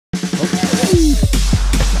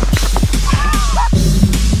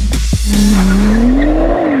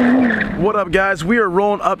What up, guys? We are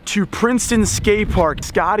rolling up to Princeton Skate Park.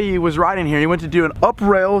 Scotty was riding here. He went to do an up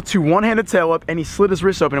rail to one-handed tail up and he slid his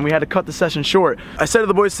wrist open and we had to cut the session short. I said to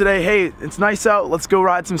the boys today, hey, it's nice out. Let's go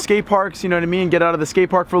ride some skate parks, you know what I mean? Get out of the skate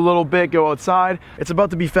park for a little bit, go outside. It's about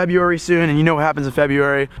to be February soon and you know what happens in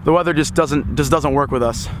February. The weather just doesn't work with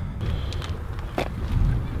us.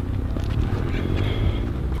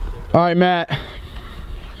 All right, Matt,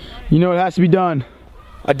 you know it has to be done.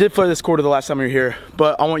 I did flare this quarter the last time we were here,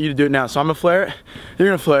 but I want you to do it now. So I'm gonna flare it, you're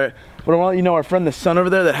gonna flare it. But I wanna let you know our friend the sun over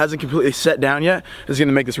there that hasn't completely set down yet is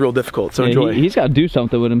gonna make this real difficult, so enjoy. He's gotta do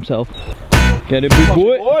something with himself. Get it, big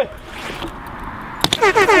boy.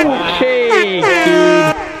 Okay,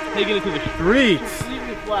 dude. Taking it to the streets.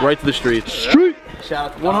 Right to the streets. Street.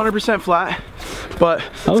 100% flat, but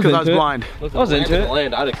it's because I was blind. I was into it.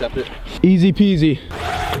 Land, I'd accept it. Easy peasy.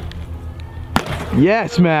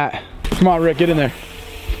 Yes, Matt. Come on, Rick, get in there.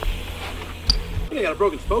 I got a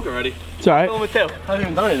broken spoke already. It's all right. I haven't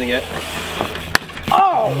even done anything yet.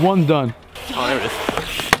 Oh, one's done. Oh, there it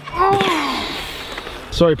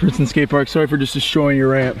is. Sorry, Princeton Skate Park. Sorry for just destroying your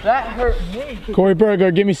ramp. That hurt me. Corey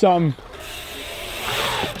Berger, give me something.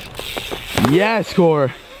 Yes,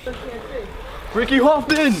 Corey. Ricky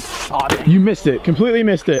Hoffman! Oh, you missed it. Completely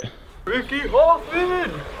missed it. Ricky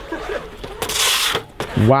Hoffman!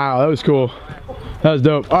 Wow, that was cool. That was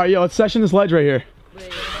dope. All right, yo, let's session this ledge right here.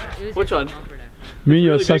 Which one? Me and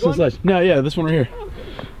you, let's session this ledge. No, yeah, this one right here.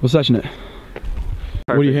 We'll session it. Perfect.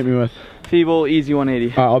 What do you hit me with? Feeble, easy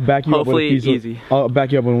 180. I'll back you Hopefully up with a easy. I'll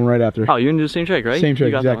back you up with one right after. Oh, you're gonna do the same trick, right? Same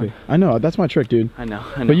trick, exactly. I know, that's my trick, dude. I know.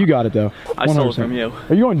 But you got it though. 100%. I stole it from you.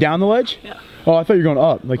 Are you going down the ledge? Yeah. Oh, I thought you were going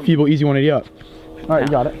up, like feeble, easy 180 up. All right, you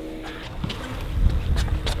got it.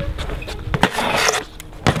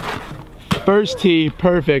 First tee,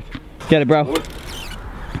 perfect. Get it, bro.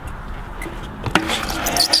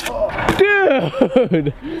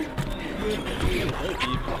 Dude!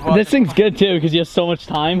 This thing's good too because you have so much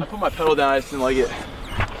time. I put my pedal down, I just didn't like it.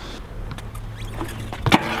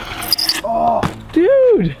 Oh,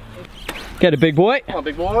 Dude! Get it, big boy. Come on,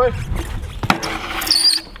 big boy.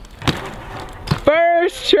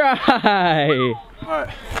 First try! all right.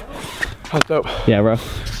 That's dope. Yeah, bro.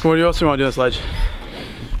 What else do you want to do on this ledge?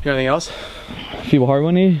 You got anything else? Feeble hard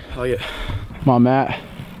 180. I like it. Come on, Matt.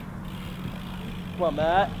 Come on,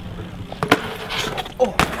 Matt.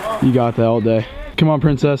 You got that all day. Come on,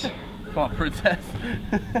 princess. Come on, princess.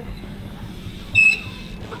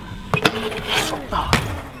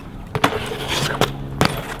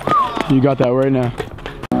 You got that right now.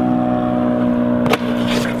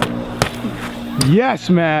 Yes,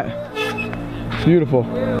 Matt. Beautiful.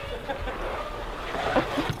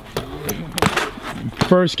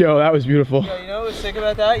 First go, that was beautiful. You know what's sick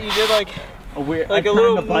about that? You did like A weird, a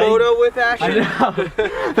little moto whip action. I know.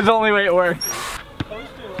 That's the only way it works.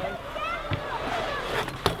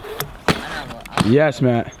 Yes,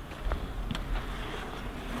 Matt.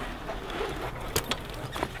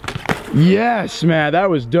 Yes, Matt, that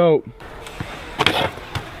was dope.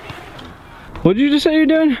 What did you just say you're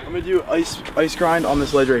doing? I'm gonna do ice grind on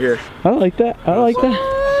this ledge right here. I like that. I like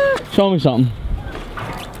that. Show me something.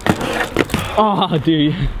 Oh,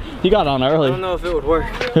 dude, you got on early. I don't know if it would work.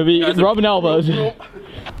 It'll be rubbing elbows.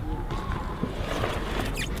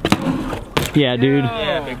 Yeah, dude.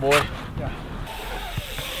 Yeah, big boy.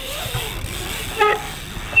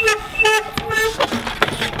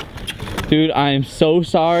 Dude, I am so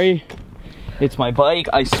sorry. It's my bike,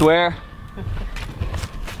 I swear.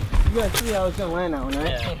 You guys see how I was gonna land that one,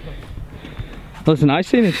 right? Yeah. Listen, I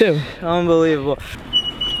seen it too. Unbelievable.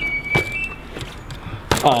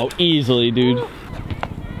 Oh, easily, dude.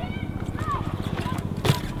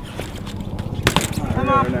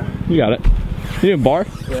 You got it. You doing bar?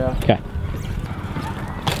 Yeah. Okay.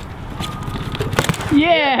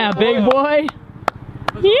 Yeah, big boy.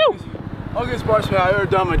 You. I'll get bar spin I've ever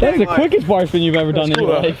done my That's dang the life. quickest bar spin you've ever done in your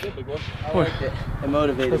life. I liked it. It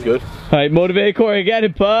motivated That's me. good. All right, motivate Corey, get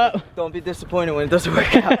it, pup. Don't be disappointed when it doesn't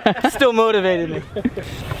work out. Still motivated me.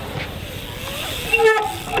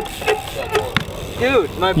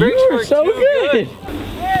 Dude, my brakes You were work so too good.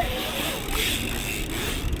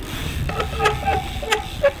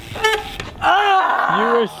 You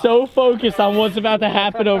were so focused on what's about to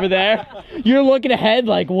happen over there. You're looking ahead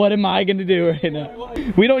like, what am I gonna do right now?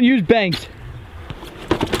 We don't use banks.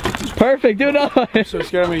 Perfect, do another one. So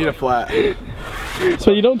scared I'm gonna get a flat.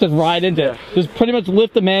 So you don't just ride into it. Just pretty much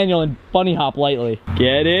lift the manual and bunny hop lightly.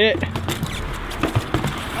 Get it.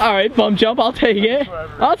 All right, bump jump, I'll take it.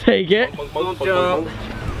 I'll take it. Bump jump.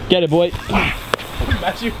 Get it, boy.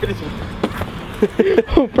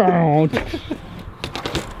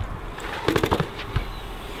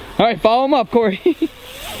 All right, follow him up, Corey.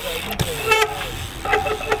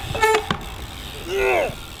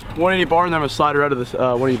 180 bar and then I'm a slider out of this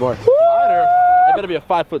 180 bar. Slider? That better be a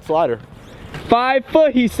 5-foot slider. 5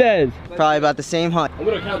 foot, he says. Probably about the same height. I'm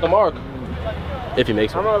gonna count the mark. If he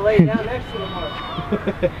makes I'm one. gonna lay down next to the mark.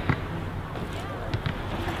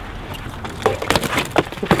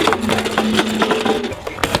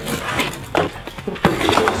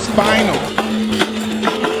 Spinal.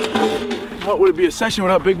 What would it be a session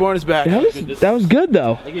without Big Boy on his back? That was good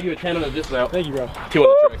though. I give you a 10 on the dismount. Thank you, bro. 2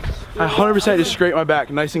 on the trick. I 100% just scraped my back,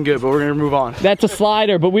 nice and good, but we're gonna move on. That's a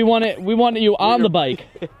slider, but we want you on the bike.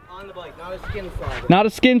 On the bike, not a skin slider. Not a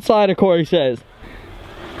skin slider, Corey says.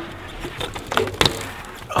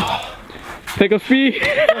 Take a feet.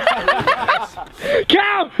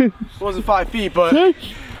 Count! It wasn't 5 feet, but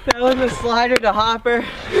That was a slider to hopper.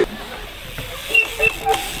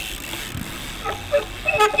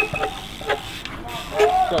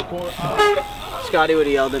 Scotty would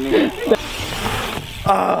have yelled at me.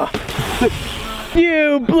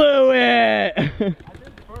 You blew it!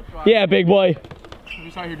 Yeah, big boy. I'm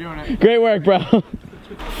just out here doing it. Great work, bro.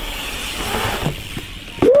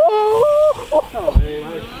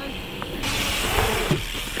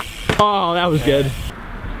 Oh, that was good.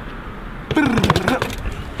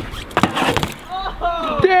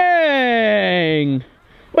 Dang!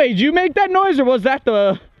 Wait, did you make that noise or was that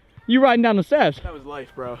you riding down the steps? That was life,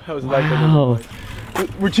 bro. That was life. Wow.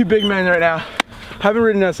 We're two big men right now. Haven't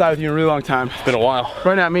ridden outside with you in a really long time. It's been a while.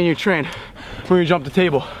 Right now, me and you train. We're gonna jump the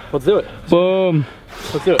table. Let's do it. Boom.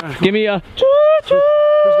 Let's do it. Give me a Who's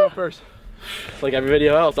going first? Like every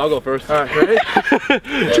video else, I'll go first. All right, ready?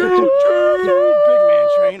 Choo, choo. Big man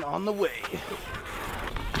train on the way.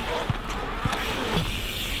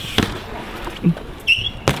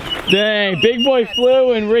 Dang, big boy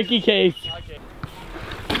flew and Ricky case.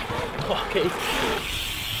 Okay.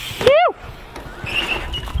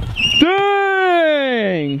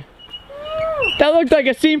 Dang! That looked like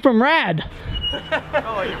a scene from Rad.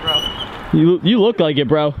 I like it, bro. You look like it,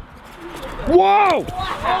 bro. Whoa!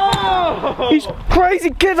 Oh! These crazy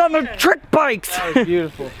kids on the trick bikes. That was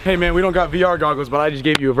beautiful. Hey man, we don't got VR goggles, but I just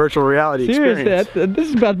gave you a virtual reality experience. Seriously, this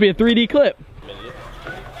is about to be a 3D clip.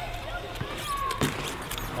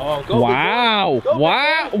 Oh, go Wow! Go,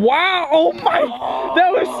 Wow! Wow! Oh my!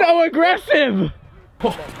 That was so aggressive.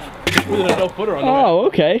 There's no footer on the way. Oh,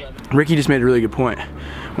 okay. Ricky just made a really good point.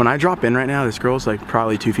 When I drop in right now, this girl's like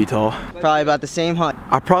probably 2 feet tall. Probably about the same height.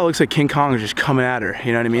 I probably looks like King Kong is just coming at her.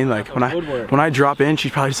 You know what I mean? Like when I drop in,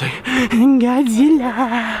 she's probably just like Godzilla.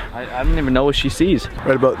 I don't even know what she sees.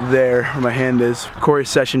 Right about there where my hand is. Corey's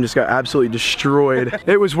session just got absolutely destroyed.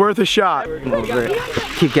 It was worth a shot. Over it.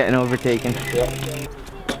 Keep getting overtaken.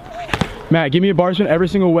 Matt, give me a bar spin every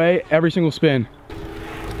single way, every single spin.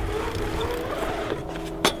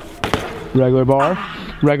 Regular bar,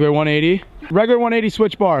 regular 180. Regular 180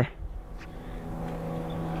 switch bar.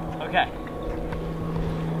 Okay.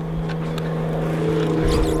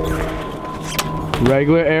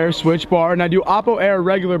 Regular air switch bar. Now do oppo air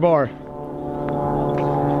regular bar.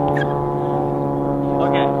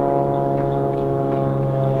 Okay.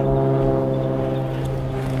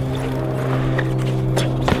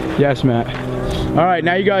 Yes, Matt. All right,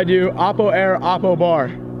 now you gotta do oppo air, oppo bar.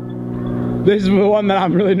 This is the one that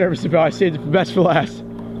I'm really nervous about. I saved it best for last.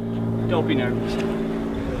 Don't be nervous.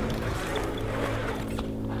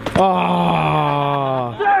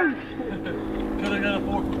 Ah!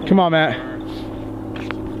 Come on, Matt.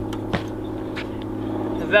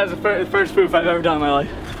 That was the first proof I've ever done in my life.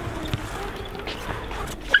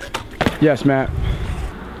 Yes, Matt.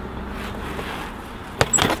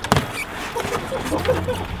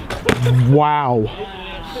 Wow.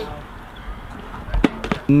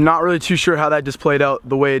 Not really too sure how that just played out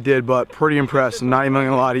the way it did, but pretty impressed. I'm not even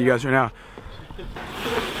gonna lie to you guys right now.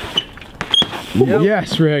 Yep.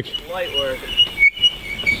 Yes, Rick. Light work.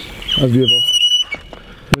 That was beautiful.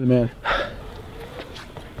 You're the man.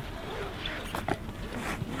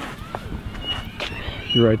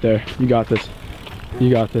 You're right there. You got this. You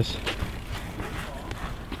got this.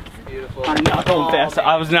 Beautiful. I'm not going fast.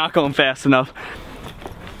 I was not going fast enough.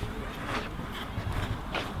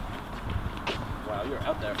 Wow, you're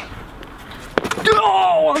out there.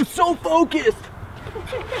 Oh, I'm so focused.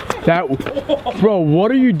 That, bro,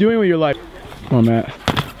 what are you doing with your life? Come on, Matt.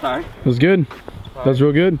 Sorry. That was good. That was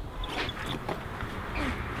real good.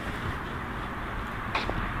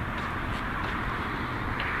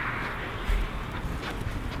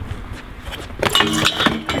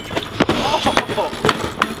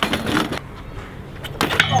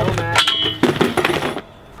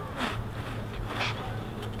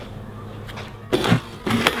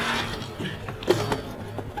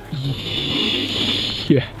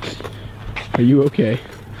 Yes. Are you okay?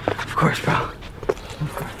 Of course, bro.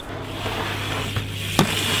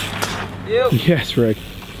 Yes, Rick.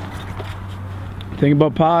 Think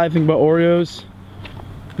about pie, think about Oreos.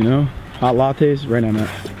 You know, hot lattes. Right now, Matt.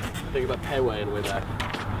 Think about Payway and way back.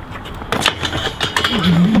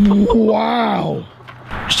 Wow.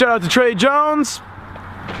 Shout out to Trey Jones.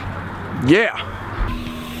 Yeah.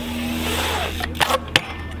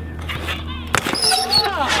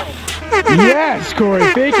 Yes, Corey.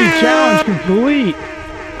 Fakie challenge complete.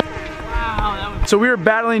 So we are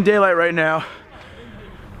battling daylight right now.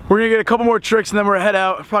 We're gonna get a couple more tricks and then we're gonna head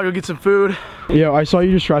out. Probably go get some food. Yeah, I saw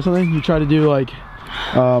you just try something. You tried to do like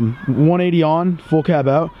 180 on, full cab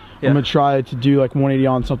out. Yeah. I'm gonna try to do like 180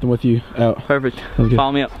 on something with you out. Perfect. Sounds good.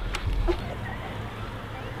 Follow me up.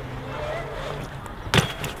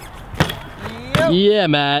 Yeah,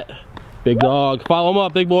 Matt. Big dog. Follow him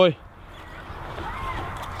up, big boy.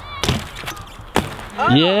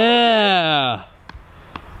 Yeah.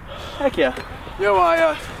 Heck yeah. Yo,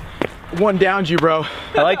 I one downed you, bro.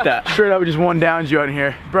 I like that. Straight up, just one downed you out in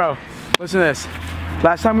here. Bro, listen to this.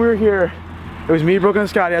 Last time we were here, it was me, Brooklyn, and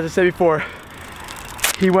Scotty, as I said before.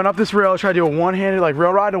 He went up this rail, tried to do a one-handed like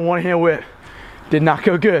rail ride and one-hand whip. Did not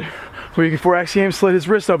go good. Week before X Games slid his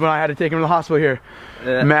wrist open, I had to take him to the hospital here.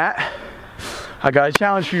 Yeah. Matt, I got a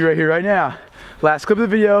challenge for you right here, right now. Last clip of the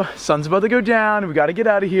video, sun's about to go down, we gotta get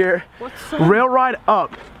out of here. Rail ride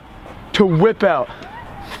up to whip out.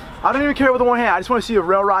 I don't even care with the one hand, I just wanna see a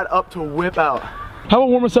rail ride up to whip out. How about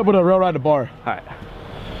warm us up with a rail ride to bar? All right.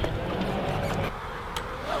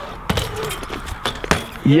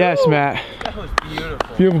 Yes, Matt. That was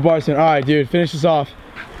beautiful. Beautiful Barson. All right, dude, finish this off.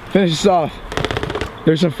 Finish this off.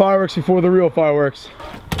 There's some fireworks before the real fireworks.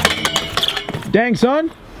 Dang,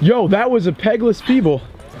 son. Yo, that was a pegless feeble.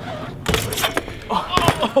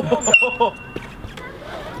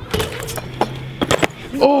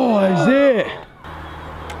 Oh, that's it.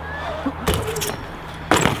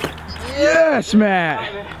 Yes,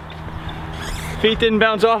 Matt. Feet didn't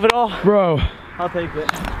bounce off at all. Bro. I'll take it.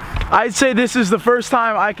 I'd say this is the first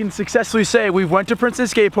time I can successfully say we went to Princeton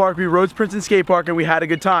Skate Park, we rode Princeton Skate Park, and we had a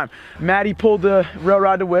good time. Maddie pulled the rail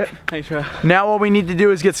ride to whip. Thanks, bro. Now all we need to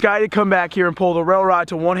do is get Sky to come back here and pull the rail ride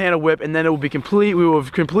to one-handed whip, and then it will be complete. We will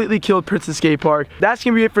have completely killed Princeton Skate Park. That's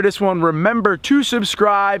gonna be it for this one. Remember to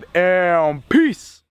subscribe and peace.